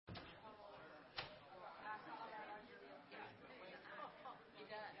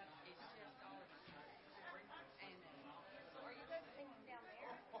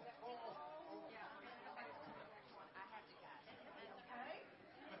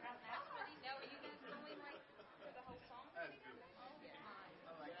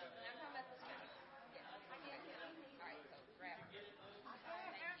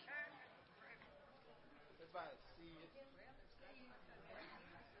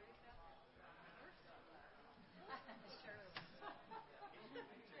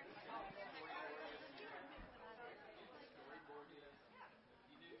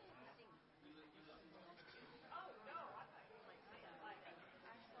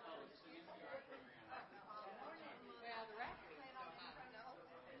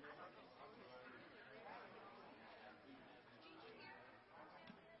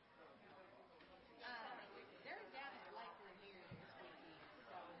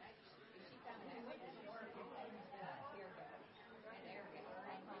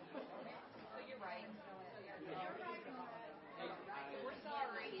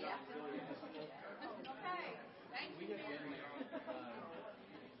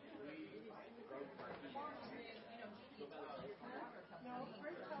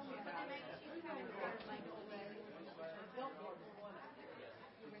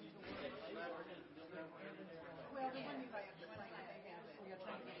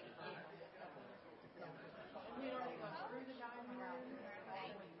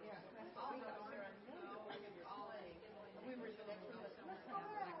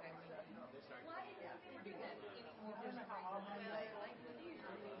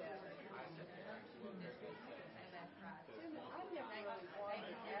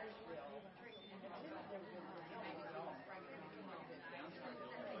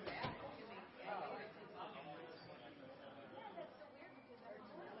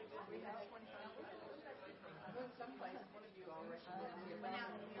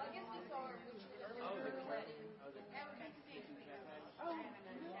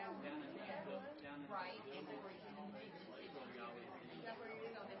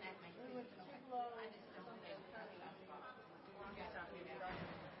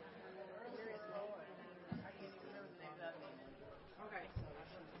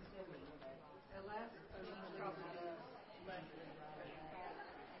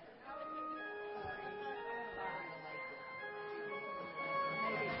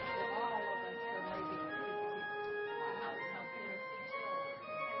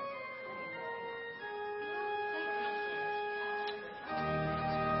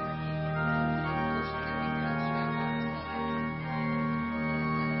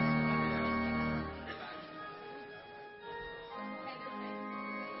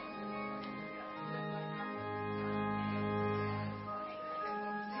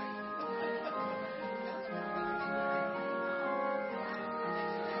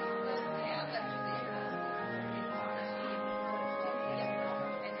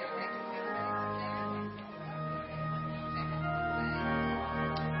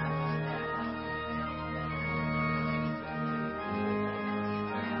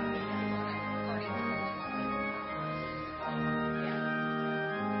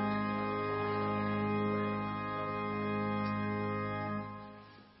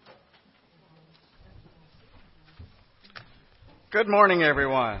Good morning,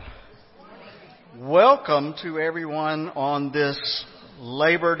 everyone. Welcome to everyone on this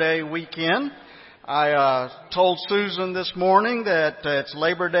Labor Day weekend. I told Susan this morning that it's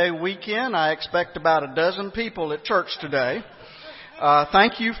Labor Day weekend. I expect about a dozen people at church today.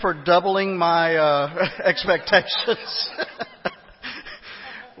 Thank you for doubling my expectations.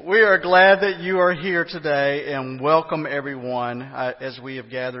 We are glad that you are here today, and welcome everyone as we have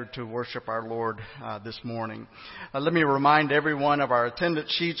gathered to worship our Lord this morning. Let me remind everyone of our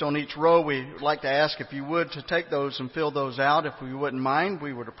attendance sheets on each row. We'd like to ask if you would to take those and fill those out. If we wouldn't mind,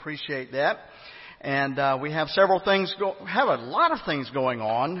 we would appreciate that. And we have a lot of things going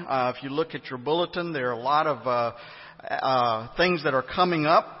on. If you look at your bulletin, there are a lot of things that are coming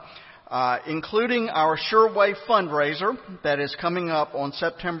up. Including our Sureway fundraiser that is coming up on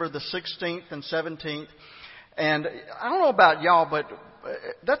September the 16th and 17th. And I don't know about y'all, but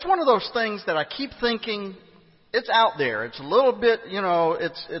that's one of those things that I keep thinking it's out there. It's a little bit,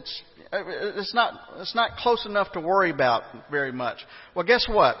 it's not close enough to worry about very much. Well, guess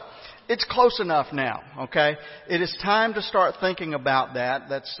what? It's close enough now, okay? It is time to start thinking about that.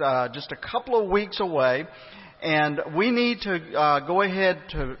 That's just a couple of weeks away. And we need to go ahead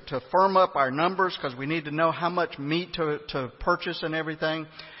to firm up our numbers because we need to know how much meat to purchase and everything.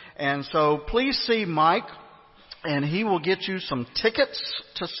 And so please see Mike, and he will get you some tickets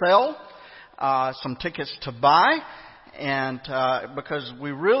to sell, some tickets to buy, and because we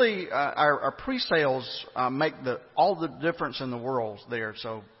really our pre-sales make all the difference in the world there.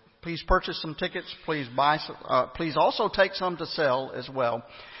 So please purchase some tickets. Please buy. Please also take some to sell as well.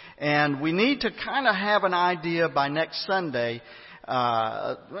 And we need to kind of have an idea by next Sunday,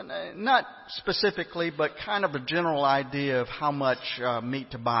 not specifically, but kind of a general idea of how much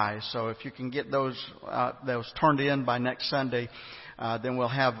meat to buy. So if you can get those turned in by next Sunday, then we'll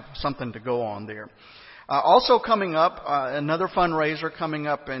have something to go on there. Also coming up, another fundraiser coming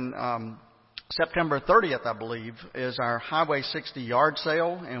up in September 30th, I believe, is our Highway 60 yard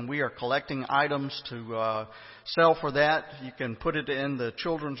sale, and we are collecting items to sell for that. You can put it in the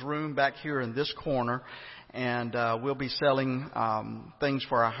children's room back here in this corner, and we'll be selling things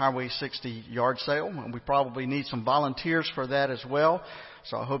for our Highway 60 yard sale. And we probably need some volunteers for that as well,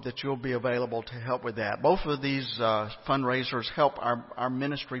 so I hope that you'll be available to help with that. Both of these fundraisers help our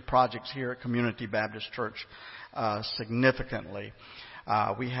ministry projects here at Community Baptist Church significantly.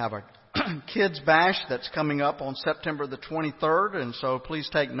 We have a Kids Bash that's coming up on September the 23rd, and so please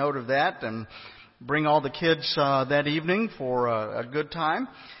take note of that and bring all the kids that evening for a good time.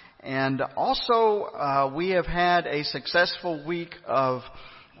 And also, we have had a successful week of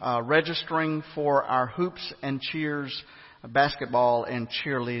registering for our Hoops and Cheers basketball and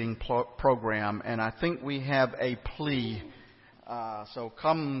cheerleading program, and I think we have a plea. So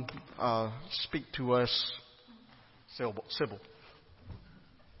come speak to us, Sybil.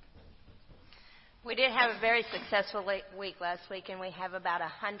 We did have a very successful week last week, and we have about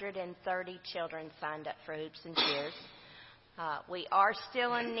 130 children signed up for Hoops and Cheers. We are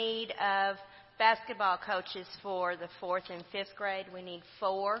still in need of basketball coaches for the 4th and 5th grade. We need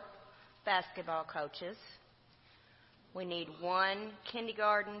 4 basketball coaches. We need 1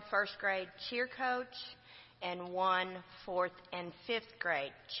 kindergarten, 1st grade cheer coach, and 1 4th and 5th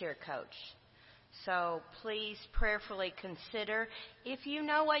grade cheer coach. So please prayerfully consider, if you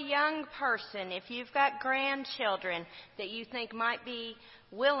know a young person, if you've got grandchildren that you think might be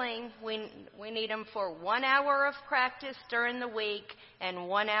willing, we need them for 1 hour of practice during the week and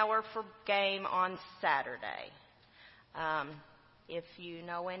 1 hour for game on Saturday. If you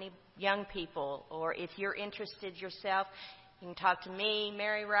know any young people, or if you're interested yourself, you can talk to me,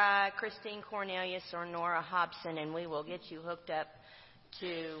 Mary Rye, Christine Cornelius, or Nora Hobson, and we will get you hooked up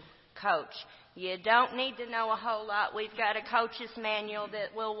to coach. You don't need to know a whole lot. We've got a coach's manual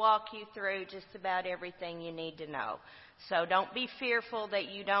that will walk you through just about everything you need to know. So don't be fearful that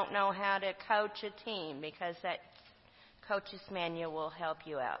you don't know how to coach a team, because that coach's manual will help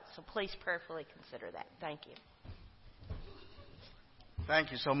you out. So please prayerfully consider that. Thank you.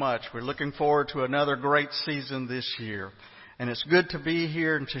 Thank you so much. We're looking forward to another great season this year. And it's good to be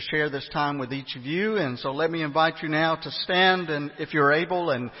here and to share this time with each of you. And so let me invite you now to stand, and if you're able,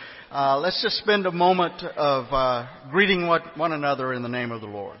 and let's just spend a moment of greeting one another in the name of the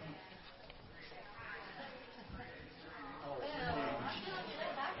Lord.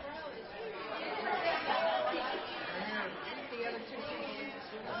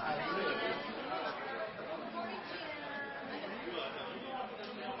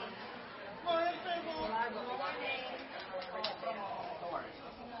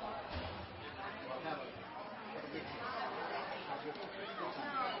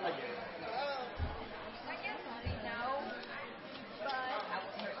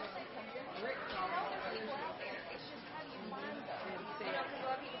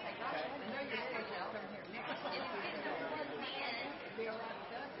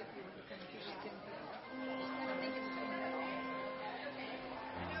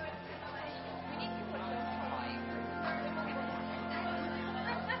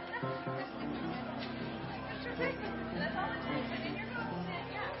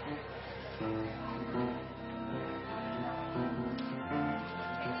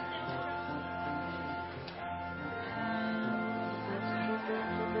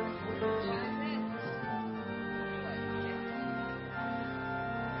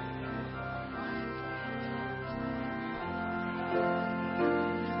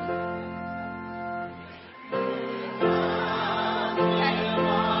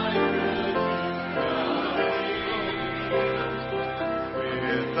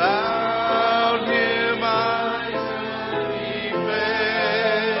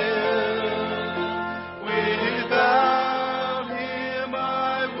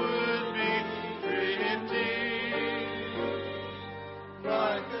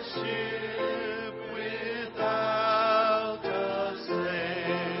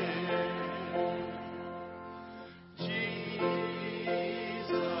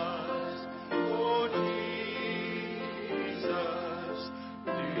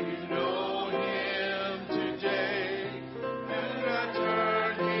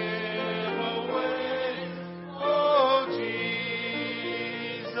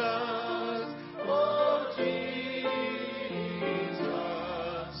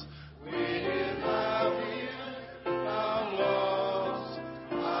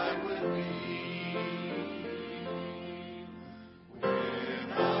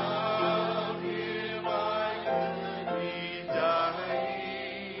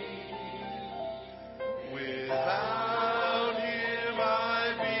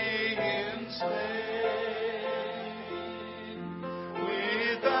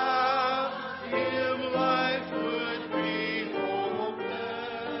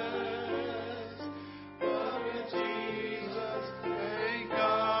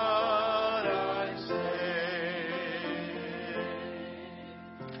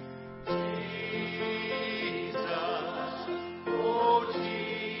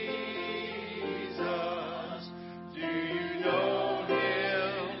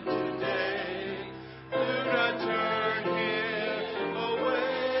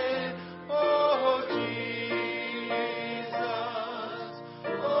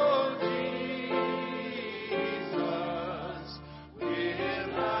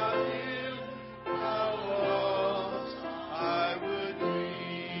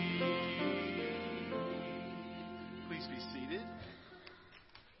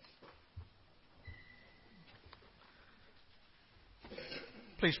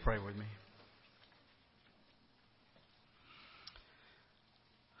 Please pray with me.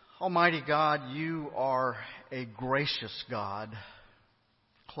 Almighty God, you are a gracious God,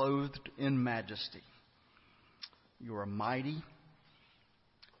 clothed in majesty. You are mighty,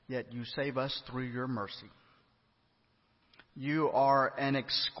 yet you save us through your mercy. You are an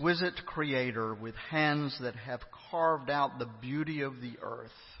exquisite creator with hands that have carved out the beauty of the earth.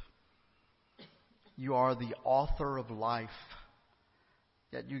 You are the author of life,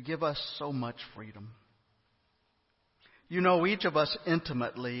 yet you give us so much freedom. You know each of us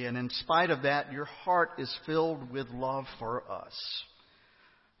intimately, and in spite of that, your heart is filled with love for us.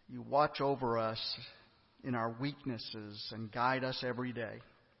 You watch over us in our weaknesses and guide us every day.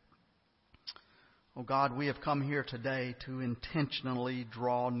 Oh God, we have come here today to intentionally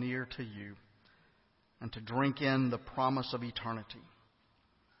draw near to you and to drink in the promise of eternity.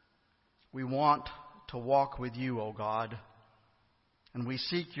 We want to walk with you, oh God, and we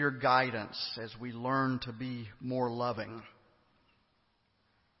seek your guidance as we learn to be more loving.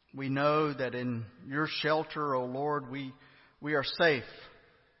 We know that in your shelter, O Lord, we are safe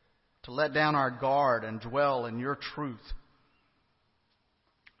to let down our guard and dwell in your truth.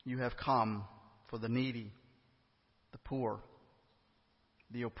 You have come for the needy, the poor,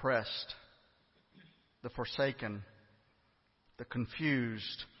 the oppressed, the forsaken, the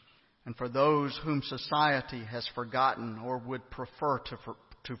confused, and for those whom society has forgotten or would prefer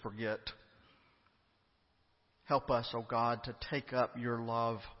to forget. Help us, O God, to take up your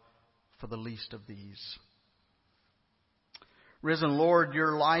love for the least of these. Risen Lord,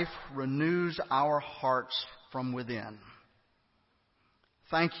 your life renews our hearts from within.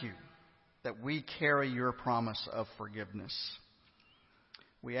 Thank you that we carry your promise of forgiveness.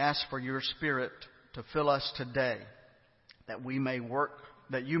 We ask for your Spirit to fill us today, that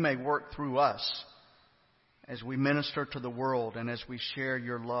you may work through us as we minister to the world and as we share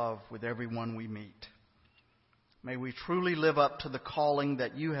your love with everyone we meet. May we truly live up to the calling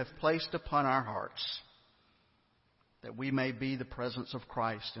that you have placed upon our hearts. that we may be the presence of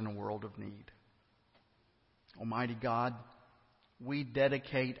Christ in a world of need. Almighty God, we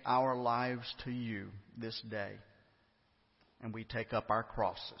dedicate our lives to you this day, and we take up our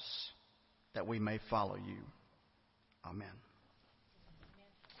crosses that we may follow you. Amen.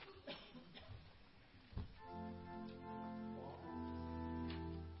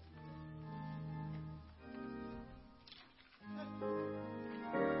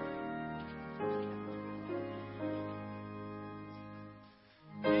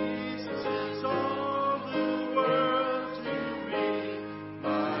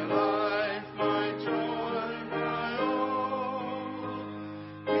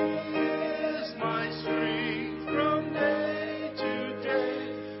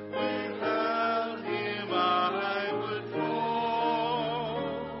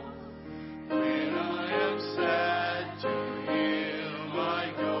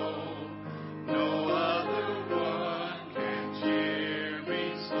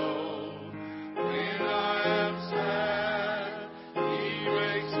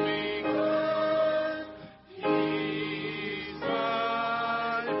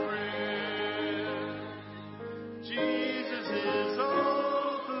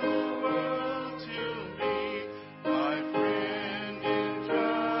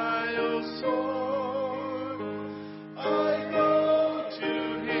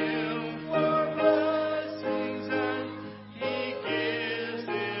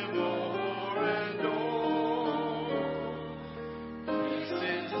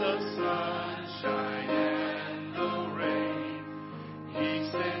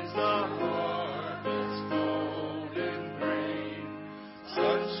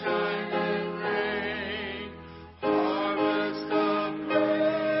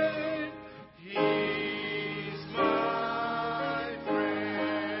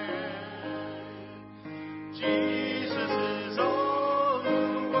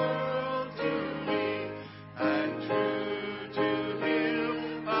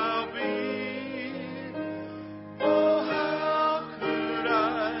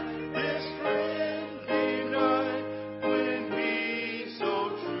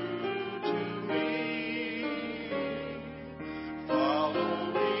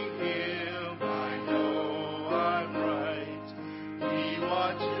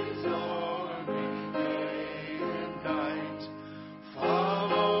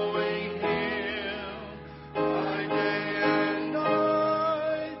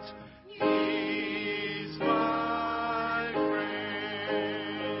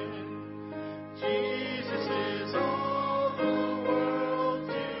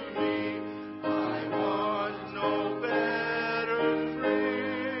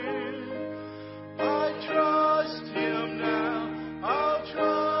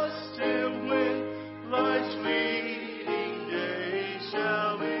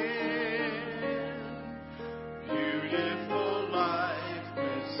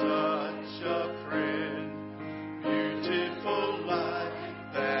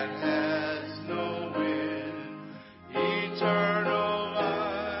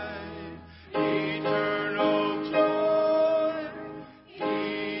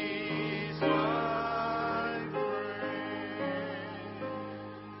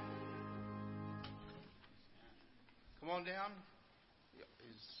 Down?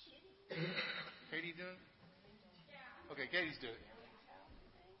 Is Katie doing it? Okay, Katie's doing it.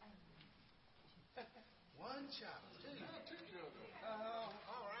 One child. Two children.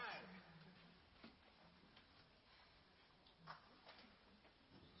 All right.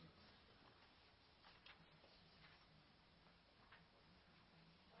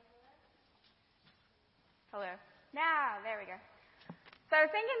 Hello. Now, there we go. So I was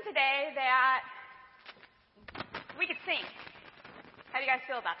thinking today that we could sing. How do you guys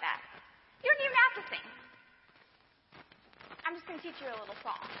feel about that? You don't even have to sing. I'm just going to teach you a little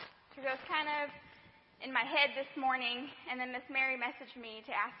song. Because it was kind of in my head this morning, and then Miss Mary messaged me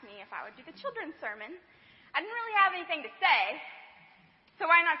to ask me if I would do the children's sermon. I didn't really have anything to say, so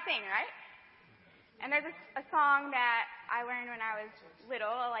why not sing, right? And there's a song that I learned when I was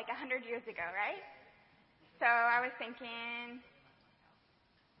little, like 100 years ago, right? So I was thinking,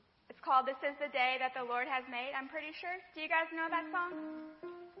 it's called This Is the Day That the Lord Has Made, I'm pretty sure. Do you guys know that song?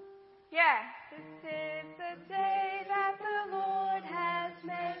 Yeah. This is the day that the Lord has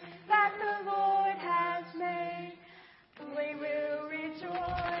made, that the Lord has made. We will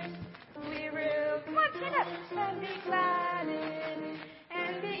rejoice, we will, come on, stand up, and be glad in it,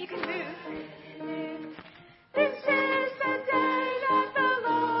 and you can move. This is the day that the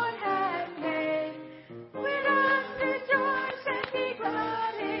Lord has made. Let us rejoice and be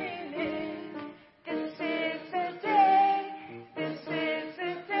glad in it. This is the day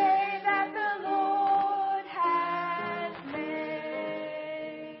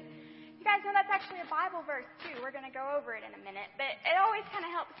Bible verse, too. We're going to go over it in a minute. But it always kind of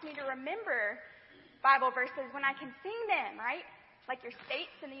helps me to remember Bible verses when I can sing them, right? Like your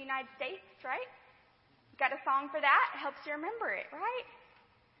states in the United States, right? You got a song for that? It helps you remember it, right?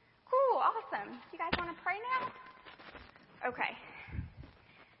 Cool, awesome. You guys want to pray now? Okay.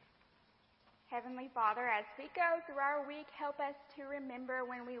 Heavenly Father, as we go through our week, help us to remember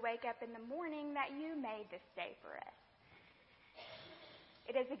when we wake up in the morning that you made this day for us.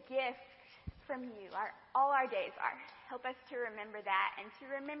 It is a gift from you. All our days are. Help us to remember that and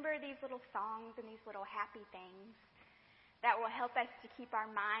to remember these little songs and these little happy things that will help us to keep our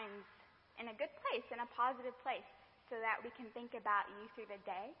minds in a good place, in a positive place, so that we can think about you through the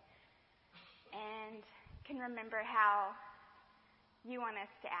day and can remember how you want us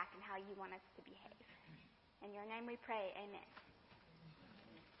to act and how you want us to behave. In your name we pray, amen.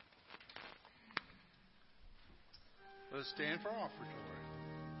 Let's stand for offertory.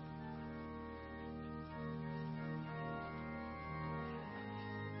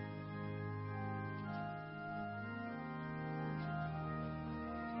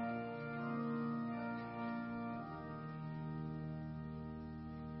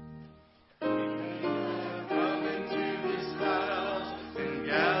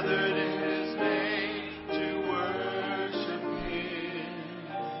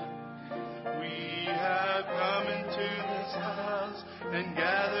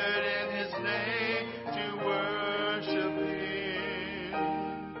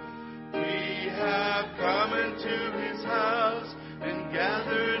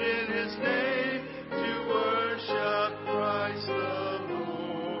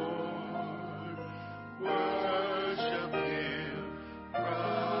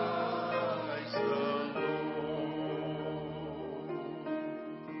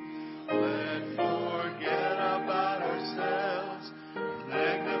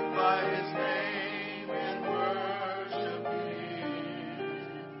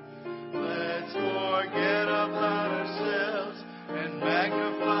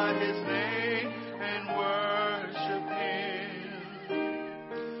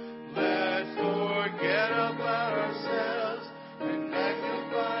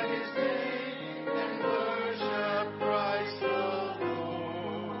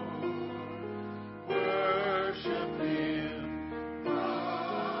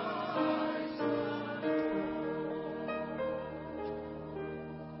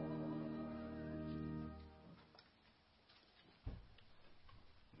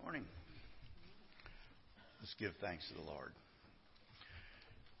 Give thanks to the Lord.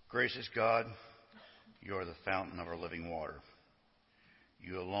 Gracious God, you are the fountain of our living water.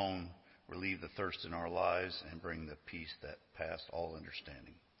 You alone relieve the thirst in our lives and bring the peace that passed all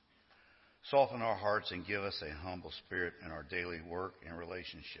understanding. Soften our hearts and give us a humble spirit in our daily work and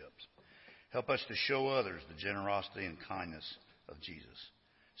relationships. Help us to show others the generosity and kindness of Jesus,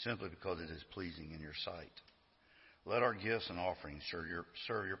 simply because it is pleasing in your sight. Let our gifts and offerings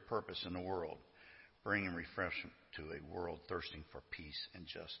serve your purpose in the world, bringing refreshment to a world thirsting for peace and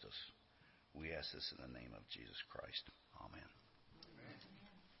justice. We ask this in the name of Jesus Christ. Amen.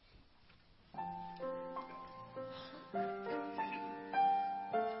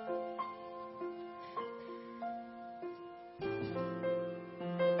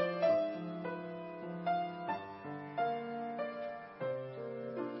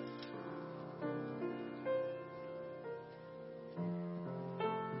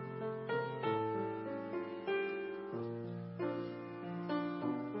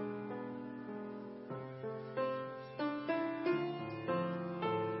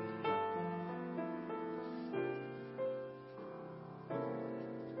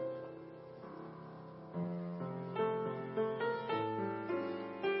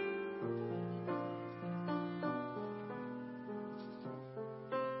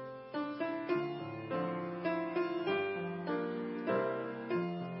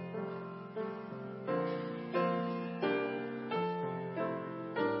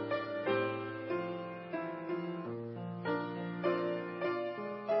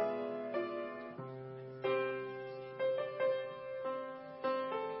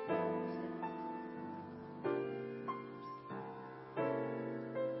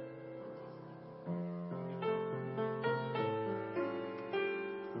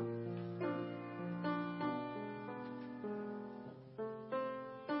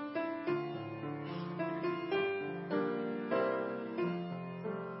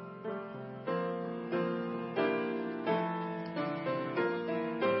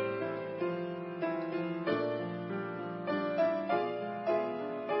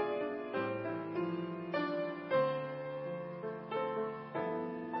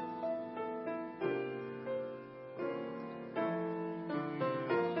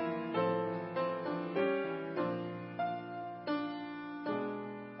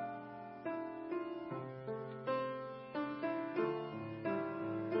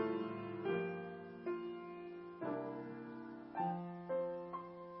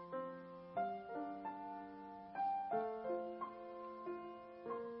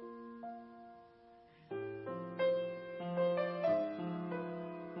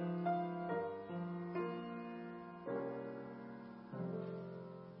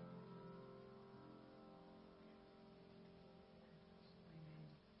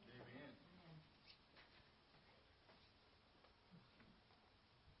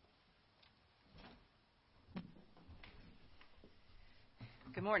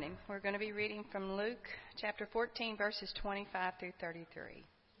 Good morning. We're going to be reading from Luke chapter 14, verses 25 through 33.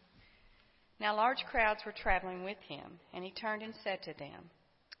 Now large crowds were traveling with him, and he turned and said to them,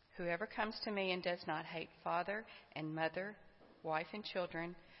 "Whoever comes to me and does not hate father and mother, wife and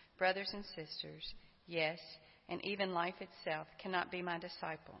children, brothers and sisters, yes, and even life itself, cannot be my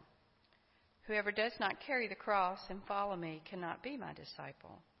disciple. Whoever does not carry the cross and follow me cannot be my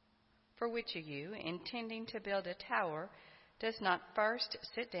disciple. For which of you, intending to build a tower, does not first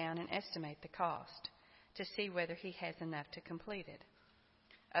sit down and estimate the cost, to see whether he has enough to complete it?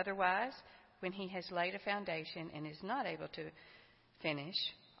 Otherwise, when he has laid a foundation and is not able to finish,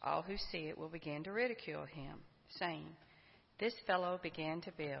 all who see it will begin to ridicule him, saying, 'This fellow began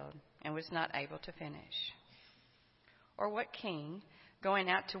to build and was not able to finish.' Or what king,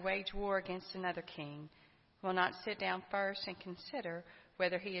 going out to wage war against another king, will not sit down first and consider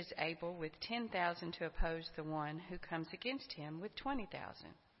whether he is able with 10,000 to oppose the one who comes against him with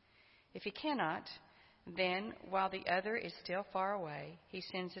 20,000? If he cannot, then while the other is still far away, he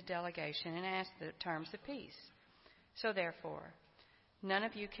sends a delegation and asks the terms of peace. So therefore, none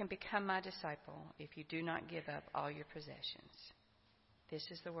of you can become my disciple if you do not give up all your possessions." This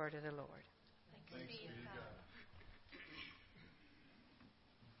is the word of the Lord. Thanks be to God.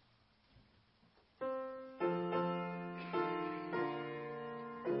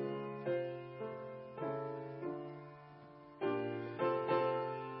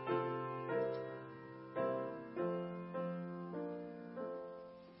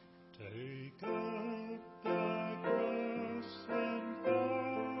 Take up thy cross and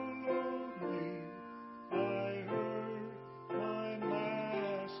follow me. I heard my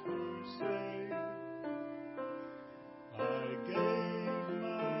Master say, I gave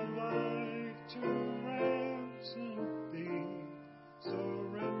my life to ransom thee.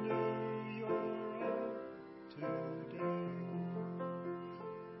 Surrender your all today.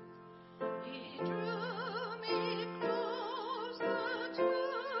 He drew me closer to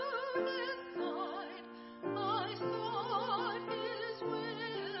his side. I sought his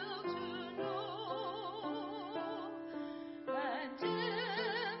will to know, and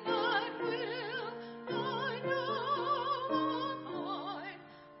in that will I know abide.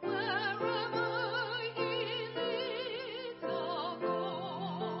 Wherever he leads, I'll go.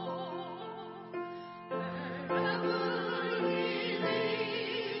 Wherever he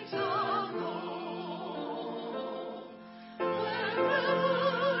leads, I'll go. Wherever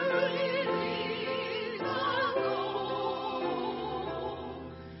he leads, I'll go.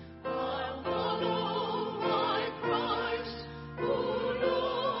 I'll follow my Christ who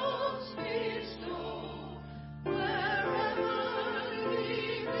loves me so. Wherever he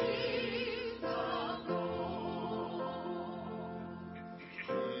leads, I'll go.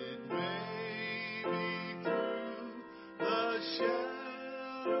 It may be through the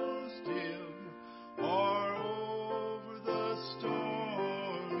shadows dim, or over the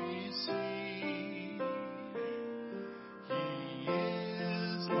stormy sea. He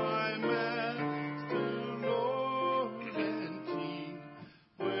is my Master, Lord and King.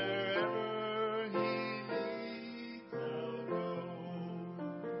 Wherever he leads, I'll go.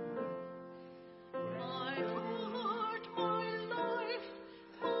 My heart, my life,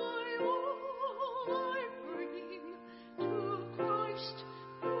 my all I bring to Christ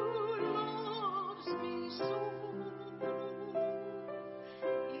who loves me so.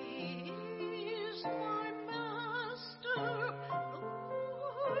 He is my Master,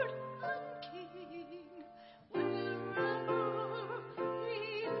 Lord and King. Wherever he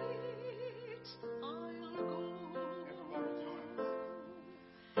leads, I'll go.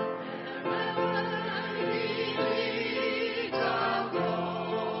 Wherever he leads, I'll go.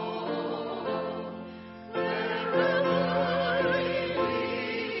 Wherever he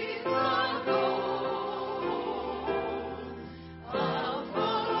leads, I'll go. I'll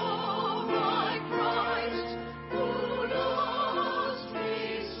follow my Christ who loves me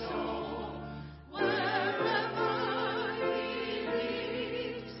so. Wherever he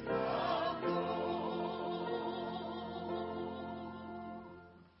leads, I'll go.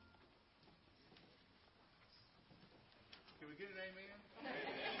 Can we get an amen?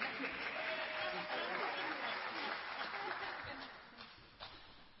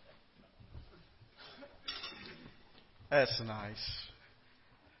 That's nice.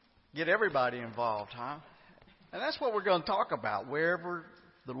 Get everybody involved, huh? And that's what we're going to talk about. Wherever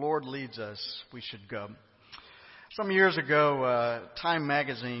the Lord leads us, we should go. Some years ago, Time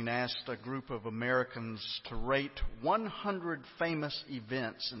magazine asked a group of Americans to rate 100 famous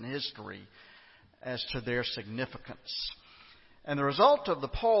events in history as to their significance. And the result of the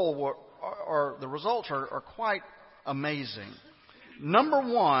poll the results are quite amazing. Number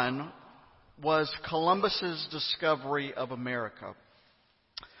one was Columbus's discovery of America.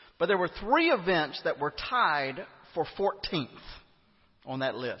 But there were three events that were tied for 14th on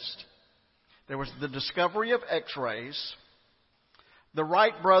that list. There was the discovery of X-rays, the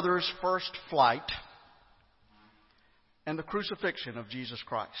Wright brothers' first flight, and the crucifixion of Jesus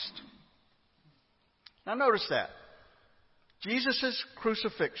Christ. Now notice that. Jesus'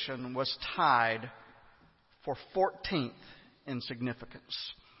 crucifixion was tied for 14th in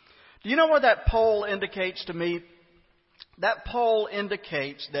significance. Do you know what that poll indicates to me? That poll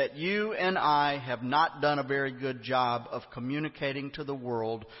indicates that you and I have not done a very good job of communicating to the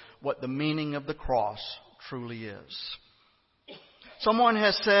world what the meaning of the cross truly is. Someone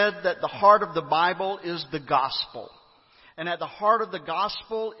has said that the heart of the Bible is the gospel. And at the heart of the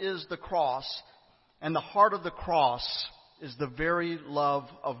gospel is the cross. And the heart of the cross is the very love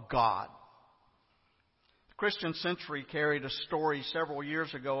of God. The Christian Century carried a story several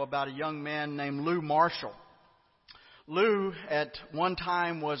years ago about a young man named Lou Marshall. Lou, at one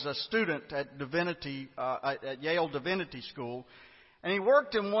time, was a student at Yale Divinity School, and he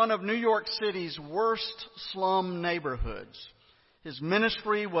worked in one of New York City's worst slum neighborhoods. His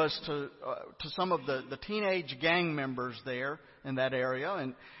ministry was to some of the teenage gang members there in that area,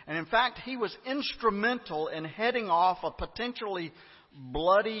 and in fact, he was instrumental in heading off a potentially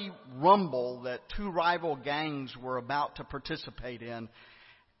bloody rumble that two rival gangs were about to participate in.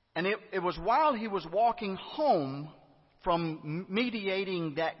 And it was while he was walking home from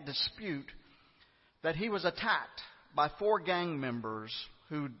mediating that dispute that he was attacked by four gang members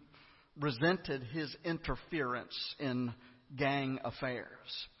who resented his interference in gang affairs.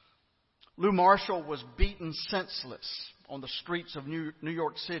 Lou Marshall was beaten senseless on the streets of New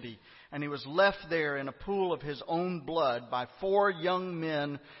York City, and he was left there in a pool of his own blood by four young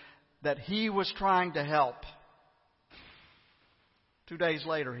men that he was trying to help. 2 days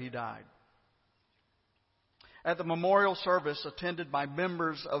later, he died. At the memorial service attended by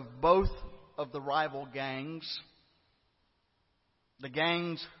members of both of the rival gangs, the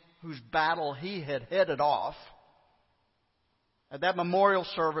gangs whose battle he had headed off, at that memorial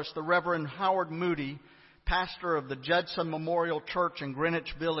service, the Reverend Howard Moody, pastor of the Judson Memorial Church in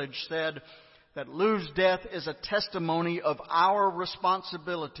Greenwich Village, said that Lou's death is a testimony of our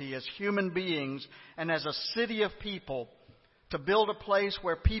responsibility as human beings and as a city of people to build a place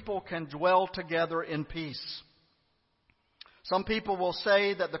where people can dwell together in peace. Some people will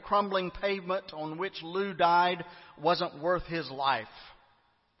say that the crumbling pavement on which Lou died wasn't worth his life,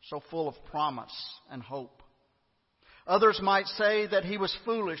 so full of promise and hope. Others might say that he was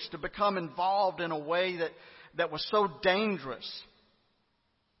foolish to become involved in a way that was so dangerous.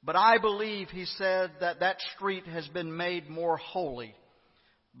 But I believe, he said, that street has been made more holy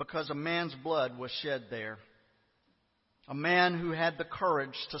because a man's blood was shed there. A man who had the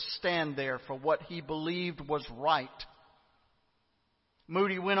courage to stand there for what he believed was right.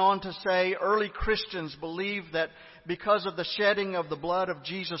 Moody went on to say, early Christians believed that because of the shedding of the blood of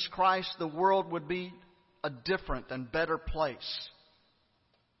Jesus Christ, the world would be a different and better place.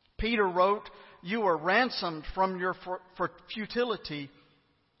 Peter wrote, you were ransomed from your futility,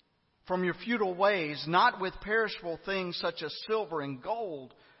 from your futile ways, not with perishable things such as silver and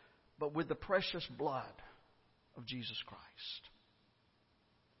gold, but with the precious blood of Jesus Christ.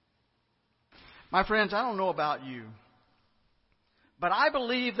 My friends, I don't know about you, but I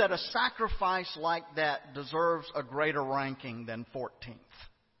believe that a sacrifice like that deserves a greater ranking than 14th.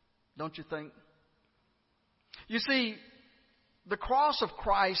 Don't you think? You see, the cross of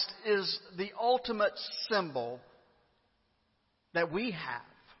Christ is the ultimate symbol that we have,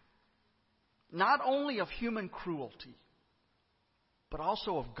 not only of human cruelty, but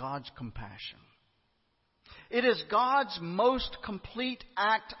also of God's compassion. It is God's most complete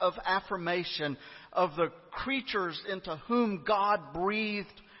act of affirmation of the creatures into whom God breathed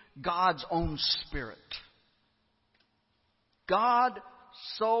God's own Spirit. God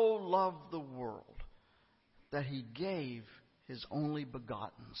so loved the world that He gave His only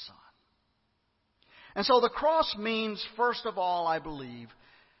begotten Son. And so the cross means, first of all, I believe,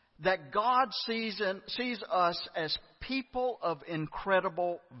 that God sees us as people of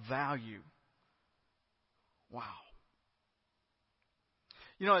incredible value. Wow.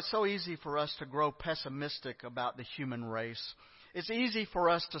 You know, it's so easy for us to grow pessimistic about the human race. It's easy for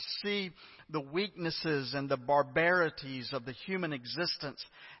us to see the weaknesses and the barbarities of the human existence.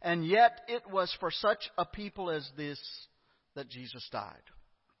 And yet it was for such a people as this that Jesus died.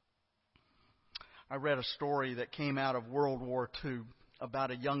 I read a story that came out of World War II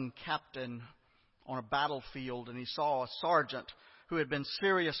about a young captain on a battlefield, and he saw a sergeant who had been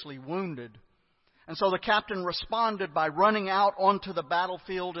seriously wounded. And so the captain responded by running out onto the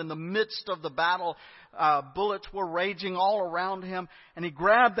battlefield. In the midst of the battle, bullets were raging all around him. And he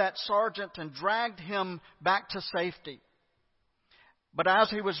grabbed that sergeant and dragged him back to safety. But as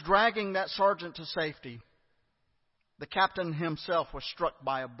he was dragging that sergeant to safety, the captain himself was struck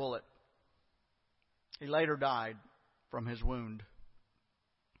by a bullet. He later died from his wound.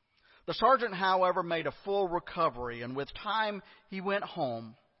 The sergeant, however, made a full recovery, and with time he went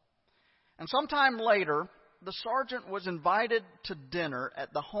home. And sometime later, the sergeant was invited to dinner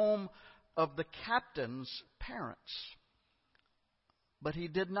at the home of the captain's parents. But he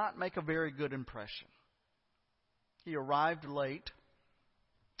did not make a very good impression. He arrived late.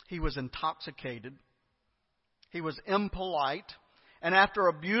 He was intoxicated. He was impolite. And after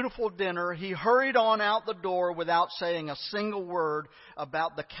a beautiful dinner, he hurried on out the door without saying a single word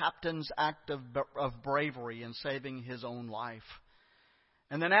about the captain's act of bravery in saving his own life.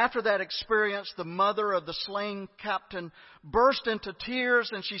 And then after that experience, the mother of the slain captain burst into tears,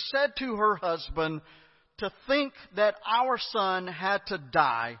 and she said to her husband, "To think that our son had to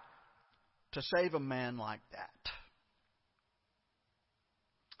die to save a man like that."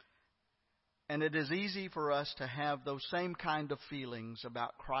 And it is easy for us to have those same kind of feelings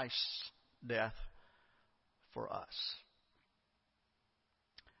about Christ's death for us.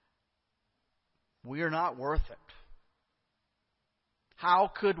 We are not worth it. How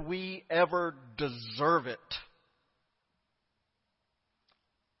could we ever deserve it?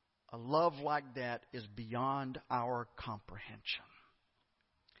 A love like that is beyond our comprehension.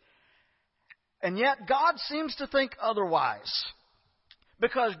 And yet God seems to think otherwise.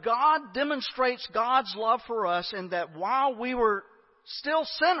 Because God demonstrates God's love for us in that while we were still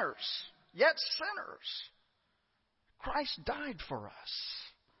sinners, yet sinners, Christ died for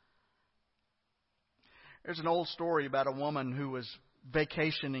us. There's an old story about a woman who was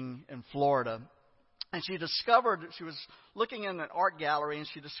vacationing in Florida. And she was looking in an art gallery, and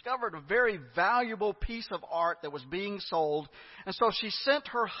she discovered a very valuable piece of art that was being sold. And so she sent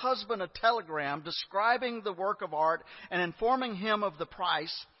her husband a telegram describing the work of art and informing him of the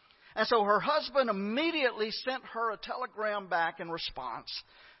price. And so her husband immediately sent her a telegram back in response,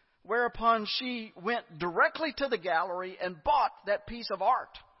 whereupon she went directly to the gallery and bought that piece of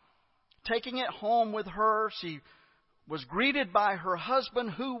art. Taking it home with her, she was greeted by her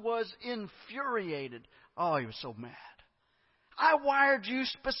husband, who was infuriated. Oh, he was so mad. "I wired you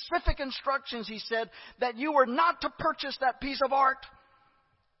specific instructions," he said, "that you were not to purchase that piece of art."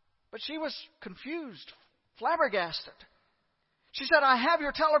 But she was confused, flabbergasted. She said, "I have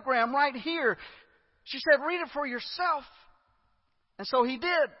your telegram right here." She said, "Read it for yourself." And so he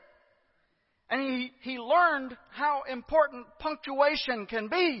did. And he learned how important punctuation can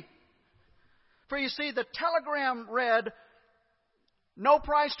be. For you see, the telegram read, "No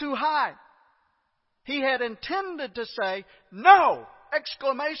price too high." He had intended to say, "No!"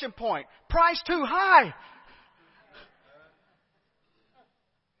 Exclamation point. Price too high.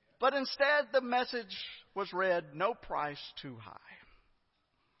 But instead, the message was read, "No price too high."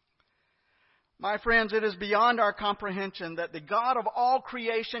 My friends, it is beyond our comprehension that the God of all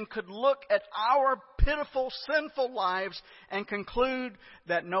creation could look at our pitiful, sinful lives and conclude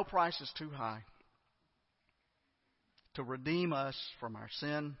that no price is too high to redeem us from our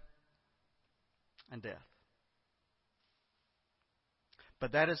sin and death.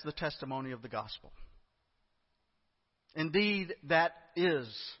 But that is the testimony of the gospel. Indeed, that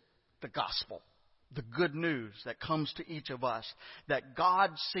is the gospel, the good news that comes to each of us, that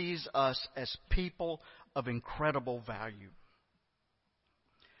God sees us as people of incredible value.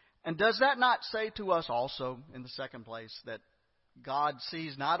 And does that not say to us also, in the second place, that God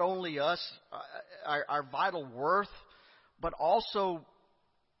sees not only us, our vital worth, but also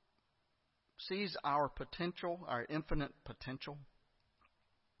sees our potential, our infinite potential?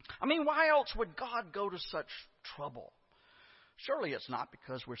 I mean, why else would God go to such trouble? Surely it's not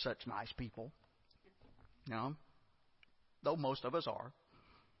because we're such nice people, though most of us are.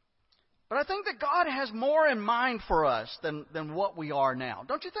 But I think that God has more in mind for us than what we are now.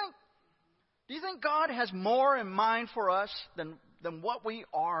 Don't you think? Do you think God has more in mind for us than what we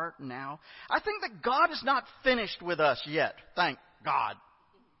are now? I think that God is not finished with us yet. Thank God.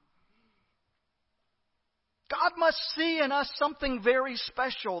 God must see in us something very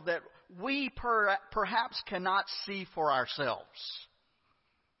special that we perhaps cannot see for ourselves.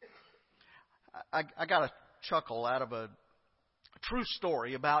 I got a chuckle out of a true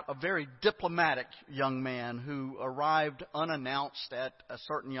story about a very diplomatic young man who arrived unannounced at a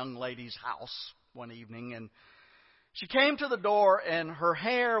certain young lady's house one evening, and she came to the door, and her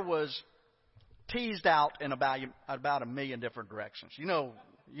hair was teased out in about a million different directions. You know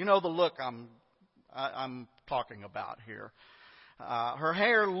the look I'm I'm talking about here. Her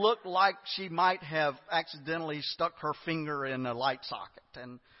hair looked like she might have accidentally stuck her finger in a light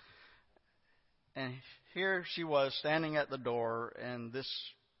socket. And here she was standing at the door, and this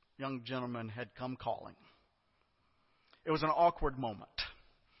young gentleman had come calling. It was an awkward moment.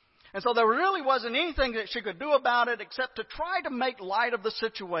 And so there really wasn't anything that she could do about it except to try to make light of the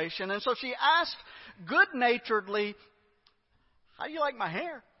situation. And so she asked good-naturedly, "How do you like my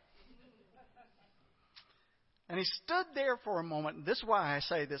hair?" And he stood there for a moment. This is why I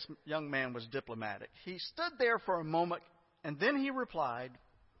say this young man was diplomatic. He stood there for a moment, and then he replied,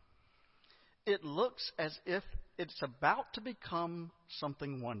 "It looks as if it's about to become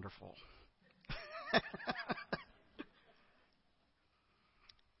something wonderful."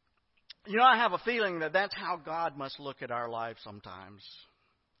 You know, I have a feeling that that's how God must look at our lives sometimes.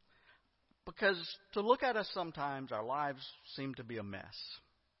 Because to look at us sometimes, our lives seem to be a mess.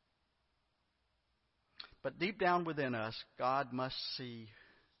 But deep down within us, God must see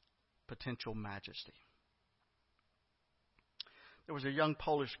potential majesty. There was a young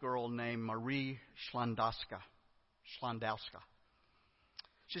Polish girl named Marie Szlondowska.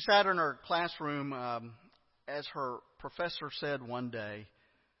 She sat in her classroom as her professor said one day,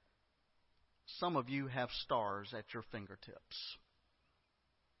 "Some of you have stars at your fingertips."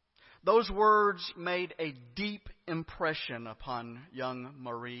 Those words made a deep impression upon young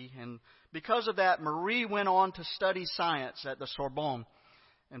Marie, and because of that, Marie went on to study science at the Sorbonne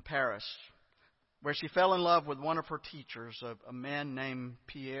in Paris, where she fell in love with one of her teachers, a man named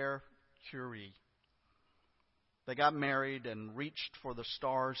Pierre Curie. They got married and reached for the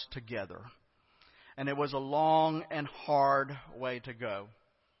stars together, and it was a long and hard way to go.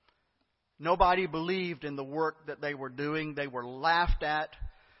 Nobody believed in the work that they were doing. They were laughed at.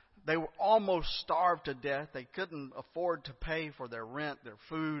 They were almost starved to death. They couldn't afford to pay for their rent, their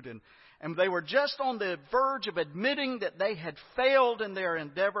food, and they were just on the verge of admitting that they had failed in their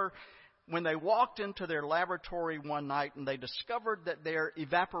endeavor when they walked into their laboratory one night and they discovered that their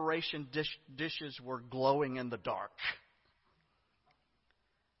evaporation dishes were glowing in the dark.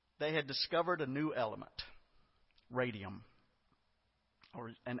 They had discovered a new element, radium,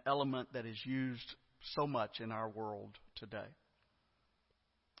 or an element that is used so much in our world today.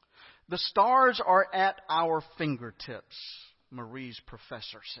 The stars are at our fingertips, Marie's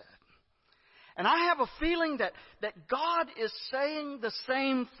professor said. And I have a feeling that God is saying the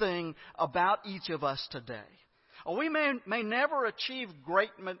same thing about each of us today. We may never achieve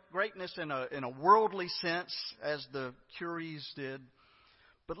greatness in a worldly sense as the Curies did.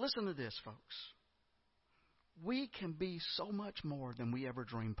 But listen to this, folks. We can be so much more than we ever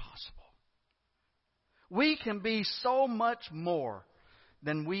dreamed possible. We can be so much more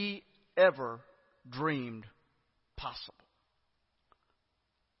than we ever dreamed possible.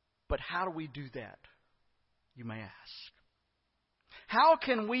 But how do we do that, you may ask? How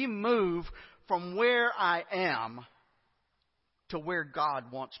can we move from where I am to where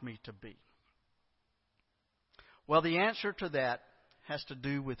God wants me to be? Well, the answer to that has to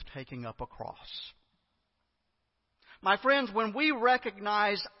do with taking up a cross. My friends, when we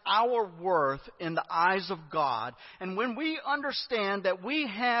recognize our worth in the eyes of God, and when we understand that we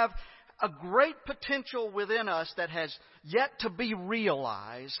have a great potential within us that has yet to be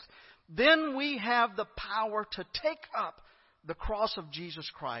realized, then we have the power to take up the cross of Jesus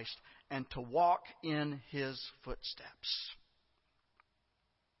Christ and to walk in His footsteps.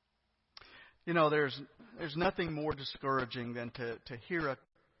 You know, there's nothing more discouraging than to hear a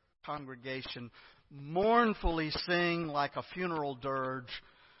congregation mournfully sing like a funeral dirge,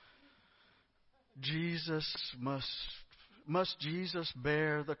 must Jesus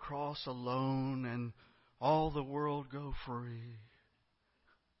bear the cross alone and all the world go free?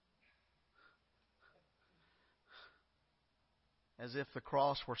 As if the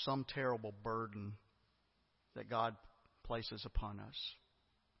cross were some terrible burden that God places upon us.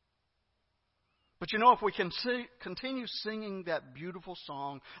 But you know, if we can continue singing that beautiful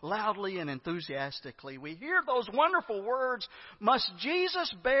song loudly and enthusiastically, we hear those wonderful words, must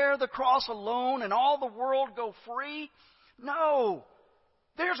Jesus bear the cross alone and all the world go free? No.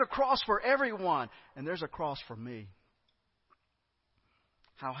 There's a cross for everyone, and there's a cross for me.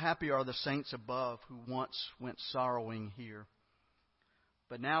 How happy are the saints above who once went sorrowing here.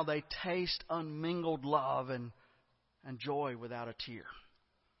 But now they taste unmingled love and joy without a tear.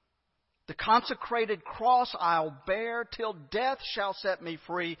 The consecrated cross I'll bear till death shall set me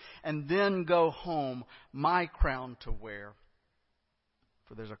free, and then go home, my crown to wear.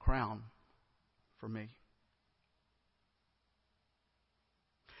 For there's a crown for me.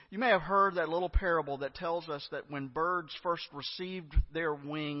 You may have heard that little parable that tells us that when birds first received their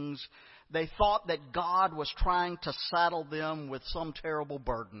wings, they thought that God was trying to saddle them with some terrible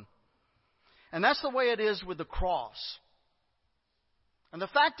burden. And that's the way it is with the cross. And the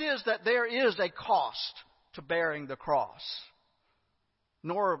fact is that there is a cost to bearing the cross.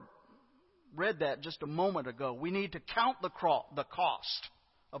 Nora read that just a moment ago. We need to count the cost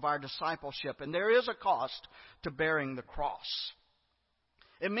of our discipleship. And there is a cost to bearing the cross.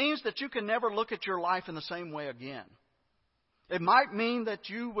 It means that you can never look at your life in the same way again. It might mean that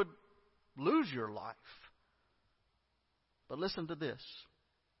you would lose your life. But listen to this.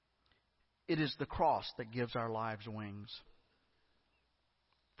 It is the cross that gives our lives wings.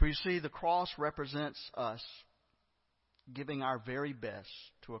 For you see, the cross represents us giving our very best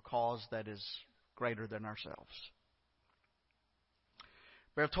to a cause that is greater than ourselves.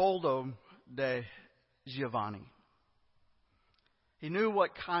 Bertoldo de Giovanni. He knew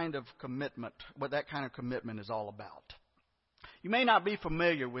what that kind of commitment is all about. You may not be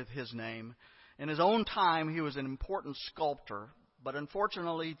familiar with his name. In his own time, he was an important sculptor, but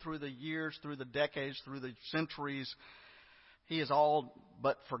unfortunately, through the years, through the decades, through the centuries, he is all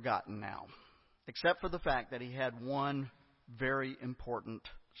but forgotten now, except for the fact that he had one very important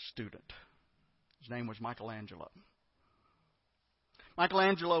student. His name was Michelangelo.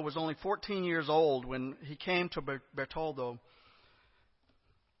 Michelangelo was only 14 years old when he came to Bertoldo,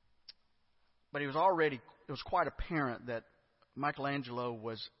 but it was quite apparent that Michelangelo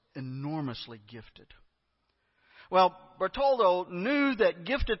was enormously gifted. Well, Bertoldo knew that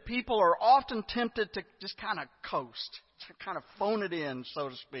gifted people are often tempted to just kind of coast, to kind of phone it in, so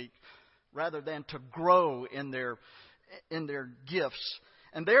to speak, rather than to grow in their gifts.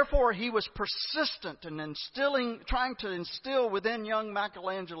 And therefore, he was persistent in trying to instill within young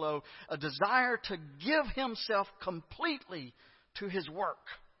Michelangelo a desire to give himself completely to his work.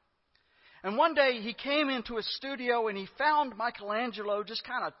 And one day he came into his studio and he found Michelangelo just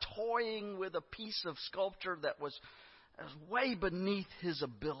kind of toying with a piece of sculpture that was way beneath his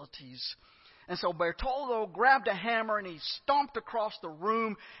abilities. And so Bertoldo grabbed a hammer and he stomped across the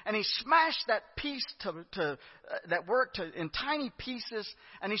room and he smashed that piece that work in tiny pieces,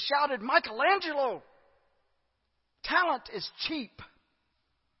 and he shouted, "Michelangelo, talent is cheap,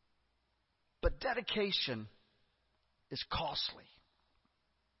 but dedication is costly."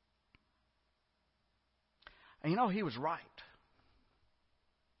 And he was right.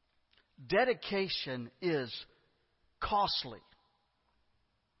 Dedication is costly.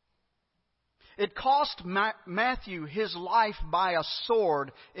 It cost Matthew his life by a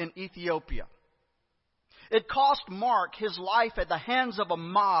sword in Ethiopia. It cost Mark his life at the hands of a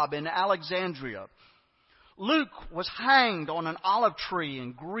mob in Alexandria. Luke was hanged on an olive tree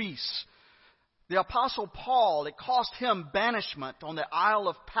in Greece. The Apostle Paul, it cost him banishment on the Isle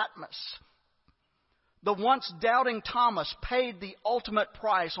of Patmos. The once doubting Thomas paid the ultimate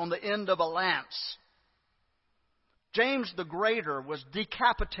price on the end of a lance. James the Greater was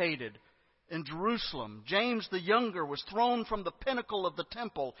decapitated in Jerusalem. James the Younger was thrown from the pinnacle of the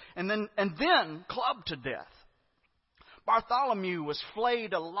temple and then clubbed to death. Bartholomew was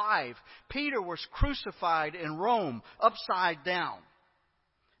flayed alive. Peter was crucified in Rome, upside down.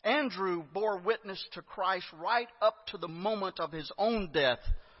 Andrew bore witness to Christ right up to the moment of his own death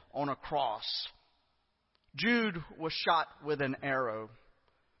on a cross. Jude was shot with an arrow.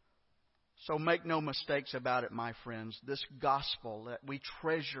 So make no mistakes about it, my friends. This gospel that we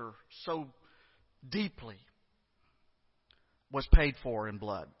treasure so deeply was paid for in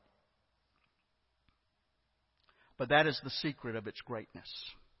blood. But that is the secret of its greatness.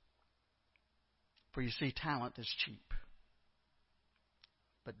 For you see, talent is cheap,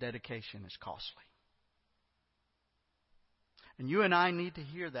 but dedication is costly. And you and I need to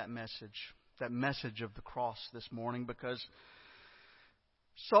hear that message of the cross this morning, because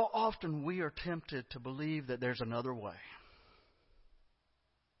so often we are tempted to believe that there's another way.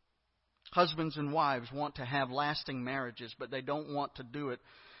 Husbands and wives want to have lasting marriages, but they don't want to do it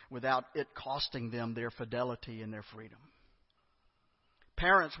without it costing them their fidelity and their freedom.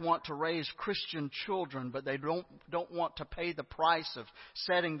 Parents want to raise Christian children, but they don't want to pay the price of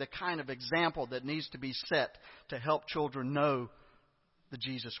setting the kind of example that needs to be set to help children know the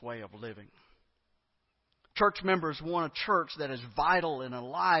Jesus way of living. Church members want a church that is vital and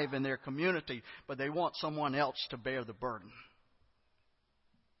alive in their community, but they want someone else to bear the burden.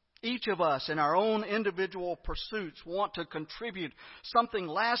 Each of us in our own individual pursuits want to contribute something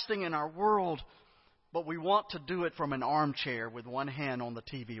lasting in our world, but we want to do it from an armchair with one hand on the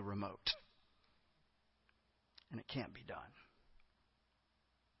TV remote. And it can't be done.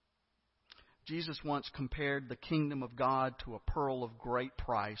 Jesus once compared the kingdom of God to a pearl of great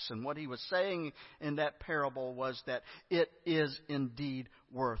price. And what he was saying in that parable was that it is indeed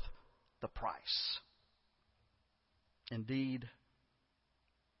worth the price. Indeed,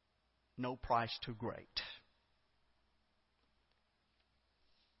 no price too great.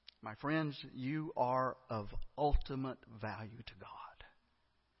 My friends, you are of ultimate value to God.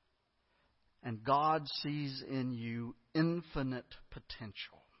 And God sees in you infinite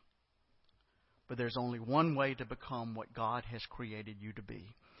potential. But there's only one way to become what God has created you to be.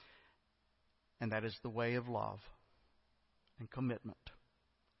 And that is the way of love and commitment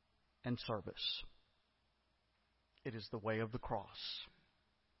and service. It is the way of the cross.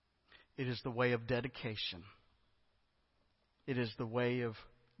 It is the way of dedication. It is the way of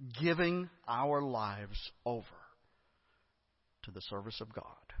giving our lives over to the service of God,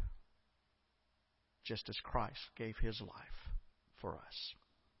 just as Christ gave His life for us.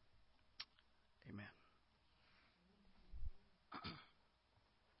 Amen.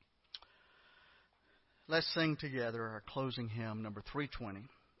 Let's sing together our closing hymn, number 320,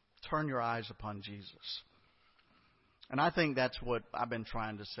 Turn Your Eyes Upon Jesus. And I think that's what I've been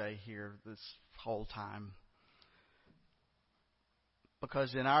trying to say here this whole time.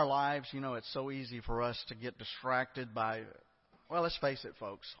 Because in our lives, it's so easy for us to get distracted by, well, let's face it,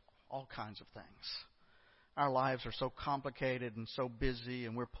 folks, all kinds of things. Our lives are so complicated and so busy,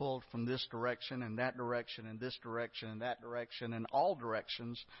 and we're pulled from this direction and that direction and this direction and that direction and all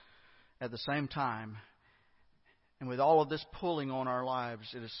directions at the same time. And with all of this pulling on our lives,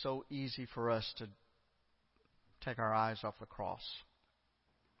 it is so easy for us to take our eyes off the cross.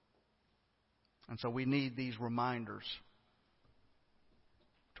 And so we need these reminders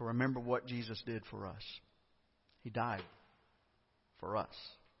to remember what Jesus did for us. He died for us.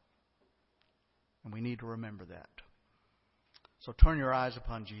 And we need to remember that. So turn your eyes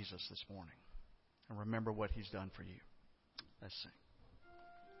upon Jesus this morning and remember what He's done for you. Let's sing.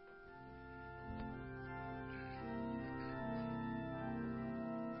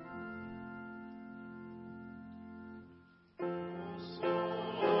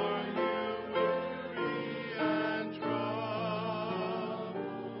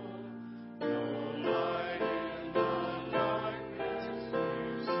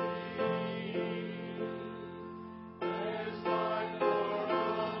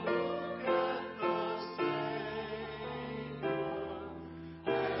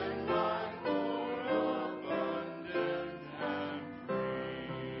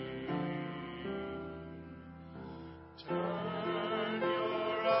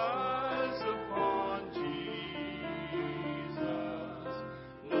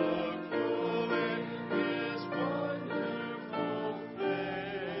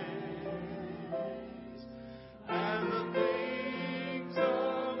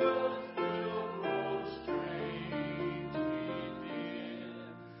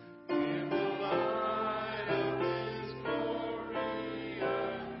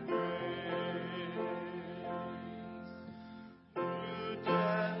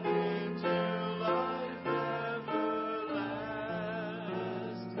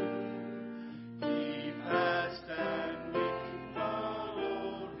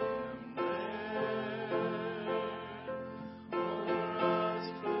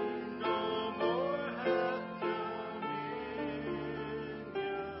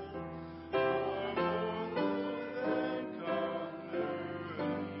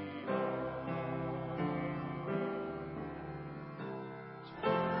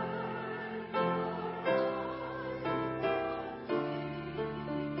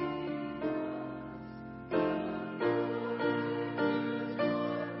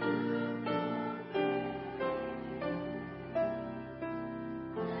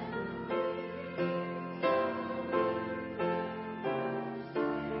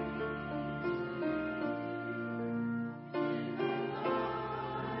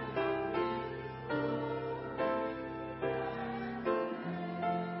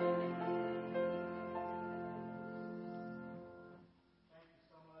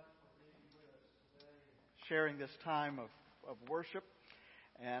 Sharing this time of worship.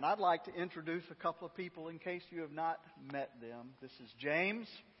 And I'd like to introduce a couple of people in case you have not met them. This is James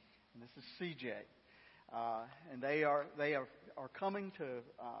and this is CJ. And they are coming to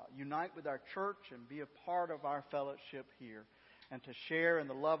unite with our church and be a part of our fellowship here and to share in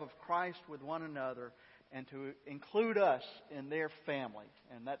the love of Christ with one another and to include us in their family.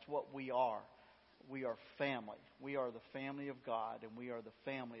 And that's what we are. We are family. We are the family of God, and we are the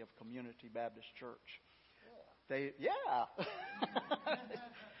family of Community Baptist Church.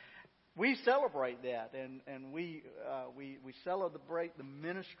 We celebrate that, and we celebrate the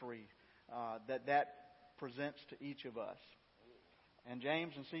ministry that presents to each of us. And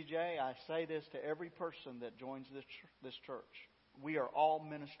James and CJ, I say this to every person that joins this church. We are all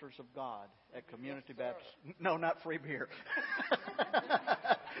ministers of God at Community Baptist. No, not free beer.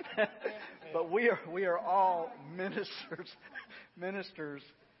 But we are all ministers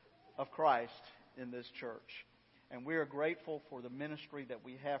of Christ in this church. And we are grateful for the ministry that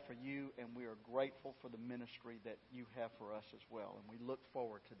we have for you, and we are grateful for the ministry that you have for us as well. And we look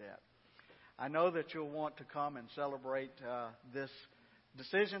forward to that. I know that you'll want to come and celebrate this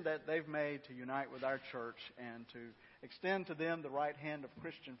decision that they've made to unite with our church and to extend to them the right hand of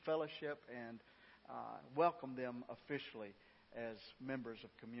Christian fellowship and welcome them officially as members of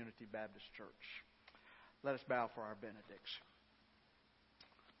Community Baptist Church. Let us bow for our benediction.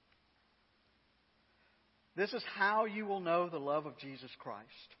 This is how you will know the love of Jesus Christ,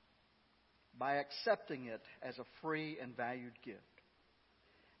 by accepting it as a free and valued gift.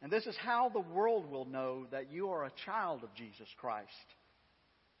 And this is how the world will know that you are a child of Jesus Christ,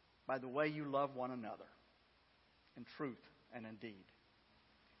 by the way you love one another, in truth and in deed.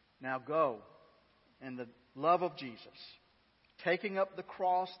 Now go in the love of Jesus, taking up the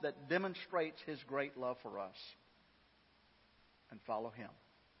cross that demonstrates His great love for us, and follow Him.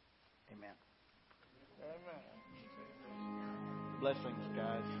 Amen. Blessings,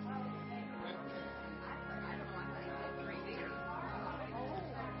 guys.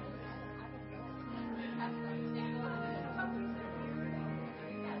 Thank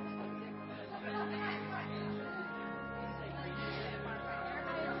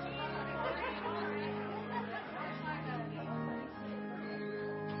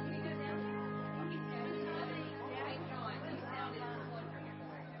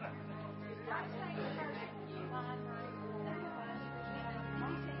you.